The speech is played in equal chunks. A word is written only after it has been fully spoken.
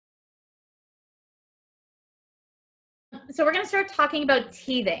So we're going to start talking about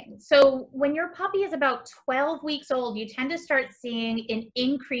teething. So when your puppy is about 12 weeks old, you tend to start seeing an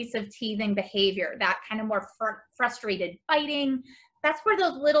increase of teething behavior, that kind of more frustrated biting. That's where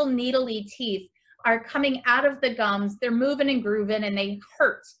those little needly teeth are coming out of the gums. They're moving and grooving and they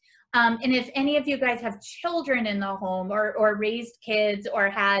hurt. And if any of you guys have children in the home or raised kids or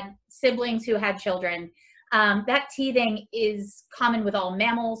had siblings who had children, that teething is common with all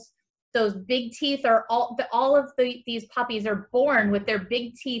mammals. Those big teeth are all of these puppies are born with their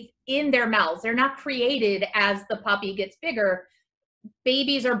big teeth in their mouths. They're not created as the puppy gets bigger.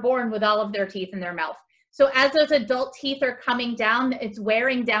 Babies are born with all of their teeth in their mouth. So as those adult teeth are coming down, it's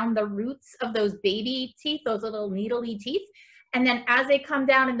wearing down the roots of those baby teeth, those little needly teeth. And then as they come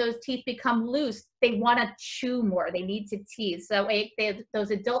down and those teeth become loose, they want to chew more. They need to tease. So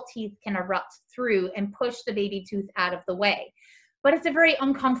those adult teeth can erupt through and push the baby tooth out of the way. But it's a very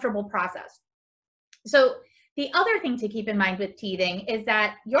uncomfortable process. So the other thing to keep in mind with teething is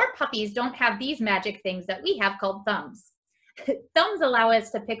that your puppies don't have these magic things that we have called thumbs. Thumbs allow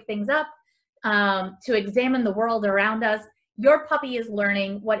us to pick things up, to examine the world around us. Your puppy is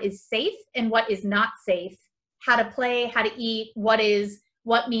learning what is safe and what is not safe, how to play, how to eat,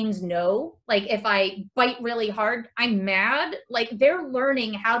 what means no. Like if I bite really hard, I'm mad. Like they're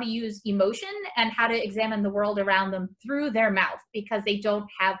learning how to use emotion and how to examine the world around them through their mouth because they don't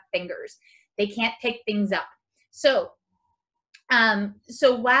have fingers. They can't pick things up. So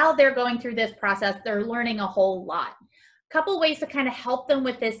while they're going through this process, they're learning a whole lot. Couple ways to kind of help them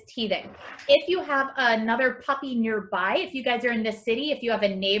with this teething. If you have another puppy nearby, if you guys are in this city, if you have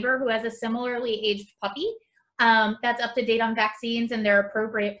a neighbor who has a similarly aged puppy, that's up to date on vaccines and they're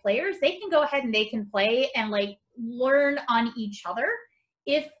appropriate players, they can go ahead and they can play and like learn on each other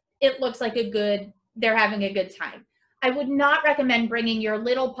if it looks like they're having a good time. I would not recommend bringing your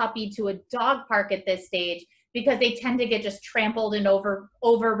little puppy to a dog park at this stage because they tend to get just trampled and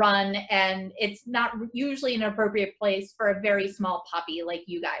overrun, and it's not usually an appropriate place for a very small puppy like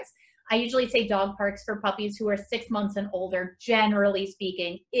you guys. I usually say dog parks for puppies who are 6 months and older, generally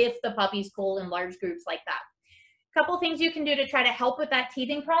speaking, if the puppy's cool in large groups like that. Couple things you can do to try to help with that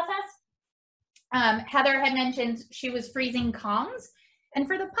teething process. Heather had mentioned she was freezing Kongs. And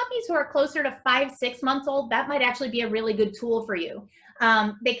for the puppies who are closer to 5-6 months old, that might actually be a really good tool for you.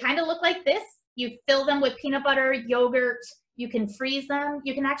 They kind of look like this. You fill them with peanut butter, yogurt. You can freeze them.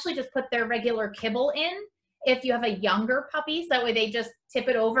 You can actually just put their regular kibble in if you have a younger puppy. So that way they just tip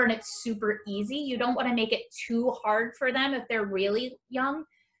it over and it's super easy. You don't want to make it too hard for them if they're really young.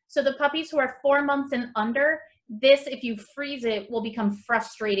 So the puppies who are 4 months and under, this, if you freeze it, will become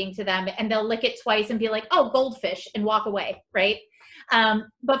frustrating to them and they'll lick it twice and be like, oh, goldfish, and walk away, right?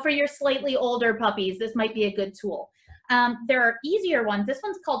 But for your slightly older puppies, this might be a good tool. There are easier ones. This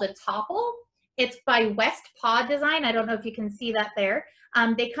one's called a topple. It's by West Paw Design. I don't know if you can see that there.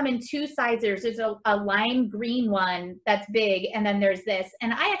 They come in two sizes. There's a lime green one that's big, and then there's this.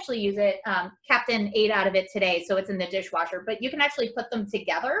 And I actually use it. Captain ate out of it today, so it's in the dishwasher. But you can actually put them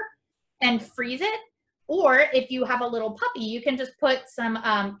together and freeze it. Or if you have a little puppy, you can just put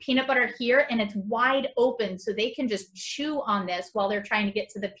some peanut butter here and it's wide open so they can just chew on this while they're trying to get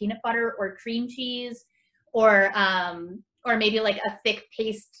to the peanut butter or cream cheese or maybe like a thick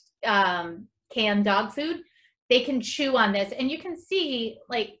paste canned dog food. They can chew on this and you can see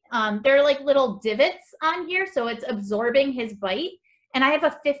like there are like little divots on here, so it's absorbing his bite. And I have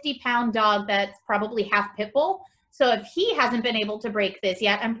a 50-pound dog that's probably half pit bull. So if he hasn't been able to break this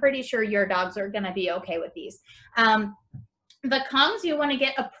yet, I'm pretty sure your dogs are going to be okay with these. The Kongs you want to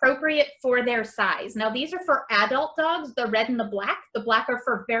get appropriate for their size. Now these are for adult dogs, the red and the black. The black are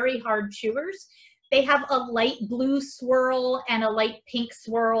for very hard chewers. They have a light blue swirl and a light pink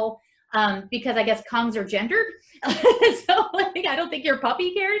swirl because I guess Kongs are gendered. So like, I don't think your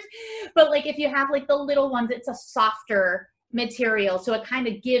puppy cares. But like if you have like the little ones, it's a softer material, so it kind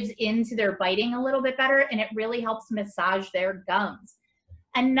of gives into their biting a little bit better and it really helps massage their gums.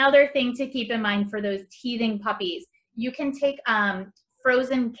 Another thing to keep in mind for those teething puppies, you can take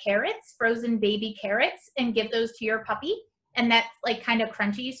frozen carrots, frozen baby carrots, and give those to your puppy, and that's like kind of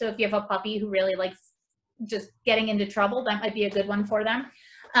crunchy, so if you have a puppy who really likes just getting into trouble, that might be a good one for them.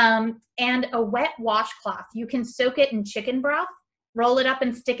 And a wet washcloth, you can soak it in chicken broth, roll it up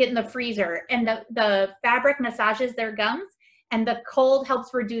and stick it in the freezer, and the fabric massages their gums and the cold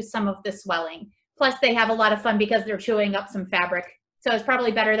helps reduce some of the swelling. Plus they have a lot of fun because they're chewing up some fabric. So it's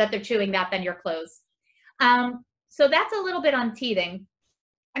probably better that they're chewing that than your clothes. So that's a little bit on teething.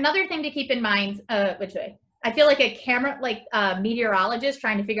 Another thing to keep in mind, which way? I feel like a camera, like a meteorologist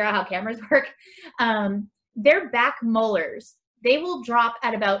trying to figure out how cameras work. Their back molars, they will drop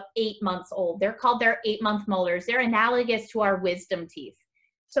at about 8 months old. They're called their 8-month molars. They're analogous to our wisdom teeth.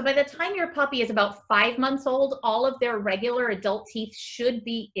 So by the time your puppy is about 5 months old, all of their regular adult teeth should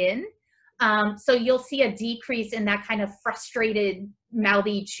be in. So you'll see a decrease in that kind of frustrated,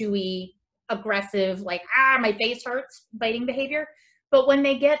 mouthy, chewy, aggressive, like, my face hurts, biting behavior. But when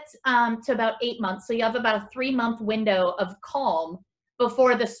they get to about 8 months, so you have about a 3-month window of calm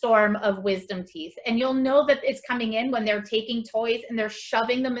before the storm of wisdom teeth. And you'll know that it's coming in when they're taking toys and they're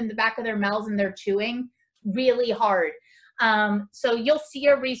shoving them in the back of their mouths and they're chewing really hard. So you'll see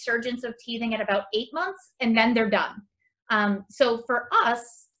a resurgence of teething at about 8 months, and then they're done. So for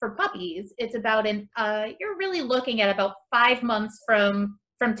us, for puppies, it's about you're really looking at about 5 months from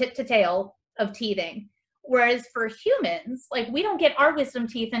tip to tail of teething. Whereas for humans, like, we don't get our wisdom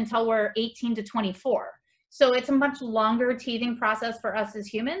teeth until we're 18 to 24. So it's a much longer teething process for us as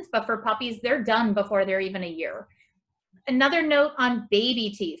humans, but for puppies, they're done before they're even a year. Another note on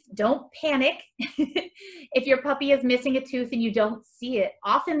baby teeth, don't panic. If your puppy is missing a tooth and you don't see it,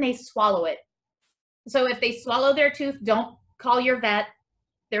 often they swallow it. So if they swallow their tooth, don't call your vet.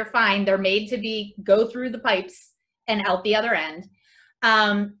 They're fine. They're made to go through the pipes and out the other end.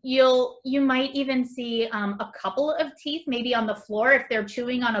 You might even see a couple of teeth maybe on the floor if they're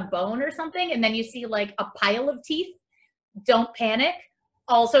chewing on a bone or something, and then you see like a pile of teeth. Don't panic.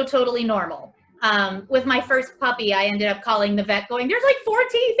 Also totally normal. With my first puppy, I ended up calling the vet going, there's like 4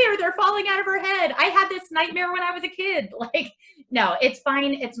 teeth there. They're falling out of her head. I had this nightmare when I was a kid. Like, no, it's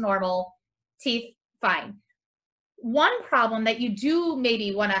fine. It's normal. Teeth, fine. One problem that you do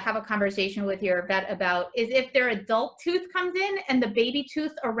maybe want to have a conversation with your vet about is if their adult tooth comes in and the baby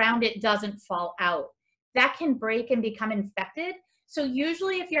tooth around it doesn't fall out. That can break and become infected. So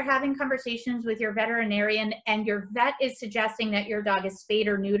usually if you're having conversations with your veterinarian and your vet is suggesting that your dog is spayed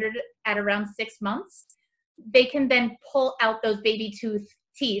or neutered at around 6 months, they can then pull out those baby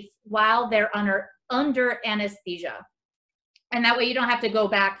teeth while they're under anesthesia. And that way you don't have to go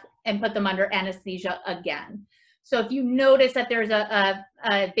back and put them under anesthesia again. So if you notice that there's a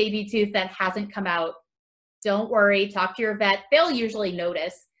baby tooth that hasn't come out, don't worry, talk to your vet. They'll usually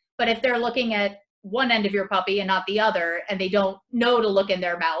notice. But if they're looking at one end of your puppy and not the other, and they don't know to look in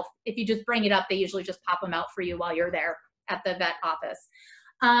their mouth, if you just bring it up, they usually just pop them out for you while you're there at the vet office.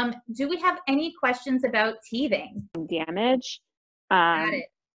 Do we have any questions about teething? Damage. Got it.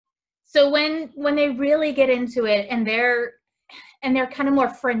 So when they really get into it and they're kind of more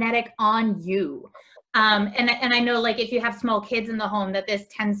frenetic on you, and I know, like, if you have small kids in the home, that this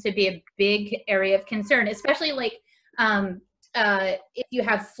tends to be a big area of concern, especially like if you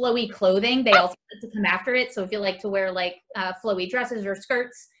have flowy clothing, they also like to come after it. So if you like to wear like flowy dresses or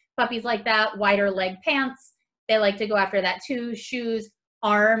skirts, puppies like that, wider leg pants, they like to go after that too. Shoes,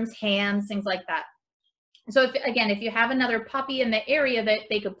 arms, hands, things like that. So if you have another puppy in the area that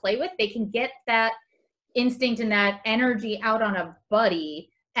they could play with, they can get that instinct and that energy out on a buddy,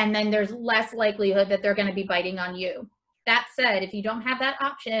 and then there's less likelihood that they're going to be biting on you. That said, if you don't have that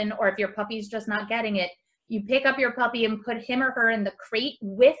option, or if your puppy's just not getting it, you pick up your puppy and put him or her in the crate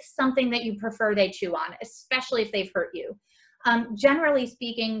with something that you prefer they chew on, especially if they've hurt you. Generally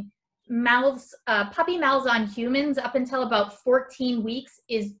speaking, puppy mouths on humans up until about 14 weeks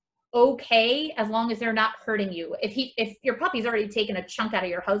is okay, as long as they're not hurting you. If your puppy's already taken a chunk out of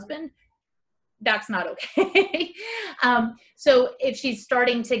your husband, that's not okay. So if she's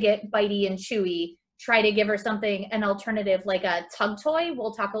starting to get bitey and chewy, try to give her an alternative, like a tug toy.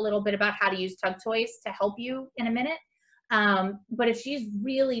 We'll talk a little bit about how to use tug toys to help you in a minute. But if she's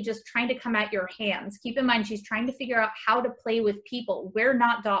really just trying to come at your hands, keep in mind she's trying to figure out how to play with people. We're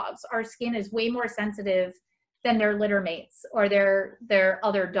not dogs. Our skin is way more sensitive than their litter mates or their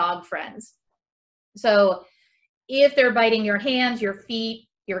other dog friends. So if they're biting your hands, your feet,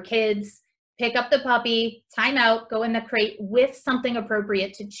 your kids, pick up the puppy, time out, go in the crate with something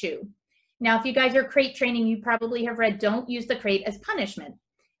appropriate to chew. Now, if you guys are crate training, you probably have read, don't use the crate as punishment.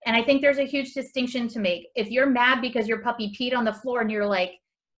 And I think there's a huge distinction to make. If you're mad because your puppy peed on the floor and you're like,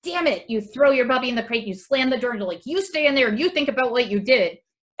 damn it, you throw your puppy in the crate, you slam the door, and you're like, you stay in there and you think about what you did.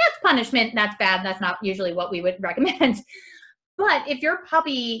 That's punishment, and that's bad. That's not usually what we would recommend. But if your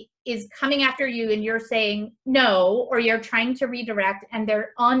puppy is coming after you and you're saying no, or you're trying to redirect and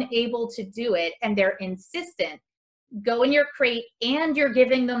they're unable to do it and they're insistent, go in your crate and you're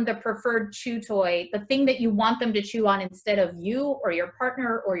giving them the preferred chew toy, the thing that you want them to chew on instead of you or your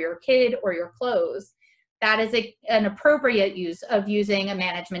partner or your kid or your clothes. That is an appropriate use of using a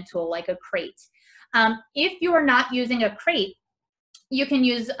management tool like a crate. If you're not using a crate, you can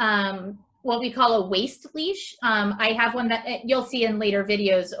use what we call a waist leash. I have one that you'll see in later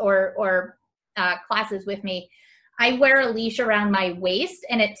videos or classes with me. I wear a leash around my waist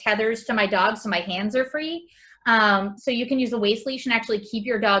and it tethers to my dog so my hands are free. So you can use a waist leash and actually keep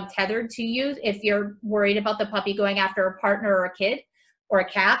your dog tethered to you if you're worried about the puppy going after a partner or a kid or a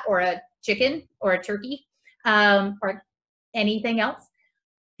cat or a chicken or a turkey or anything else.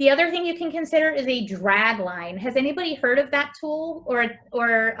 The other thing you can consider is a drag line. Has anybody heard of that tool or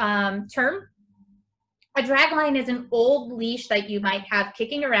term? A drag line is an old leash that you might have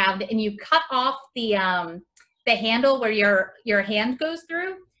kicking around, and you cut off the handle where your hand goes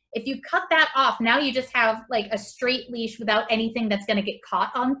through. If you cut that off, now you just have like a straight leash without anything that's going to get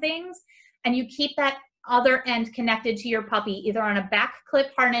caught on things, and you keep that other end connected to your puppy, either on a back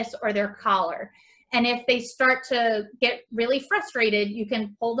clip harness or their collar. And if they start to get really frustrated, you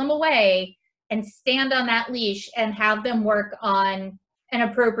can pull them away and stand on that leash and have them work on an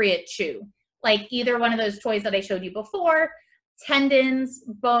appropriate chew. Like either one of those toys that I showed you before, tendons,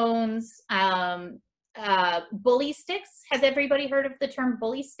 bones, bully sticks. Has everybody heard of the term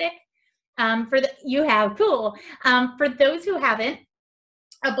bully stick? You have, cool. For those who haven't,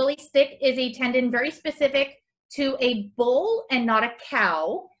 a bully stick is a tendon very specific to a bull and not a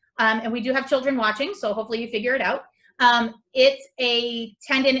cow. And we do have children watching, so hopefully you figure it out. It's a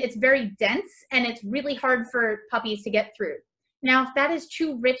tendon, it's very dense, and it's really hard for puppies to get through. Now, if that is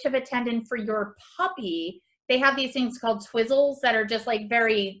too rich of a tendon for your puppy, they have these things called twizzles that are just like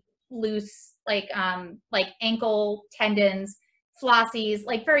very loose, like ankle tendons, flossies,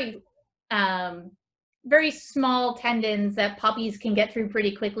 like very small tendons that puppies can get through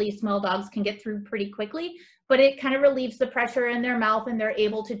pretty quickly, small dogs can get through pretty quickly, but it kind of relieves the pressure in their mouth and they're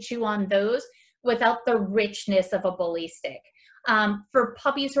able to chew on those without the richness of a bully stick. For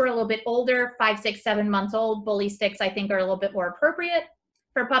puppies who are a little bit older, 5, 6, 7 months old, bully sticks I think are a little bit more appropriate.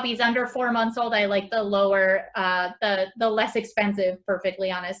 For puppies under 4 months old, I like the lower, the less expensive,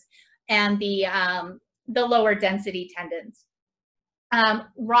 perfectly honest, and the lower density tendons.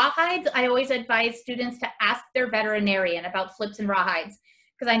 Rawhides, I always advise students to ask their veterinarian about flips and rawhides,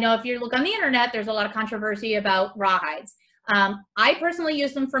 because I know if you look on the internet, there's a lot of controversy about rawhides. I personally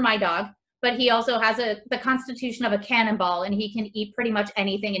use them for my dog, but he also has the constitution of a cannonball, and he can eat pretty much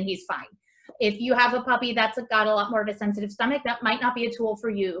anything and he's fine. If you have a puppy that's got a lot more of a sensitive stomach, that might not be a tool for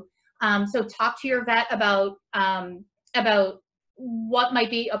you. So talk to your vet about what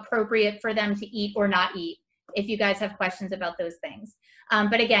might be appropriate for them to eat or not eat if you guys have questions about those things.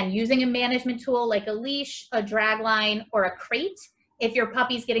 But again, using a management tool like a leash, a drag line, or a crate if your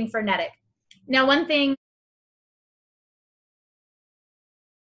puppy's getting frenetic. Now, one thing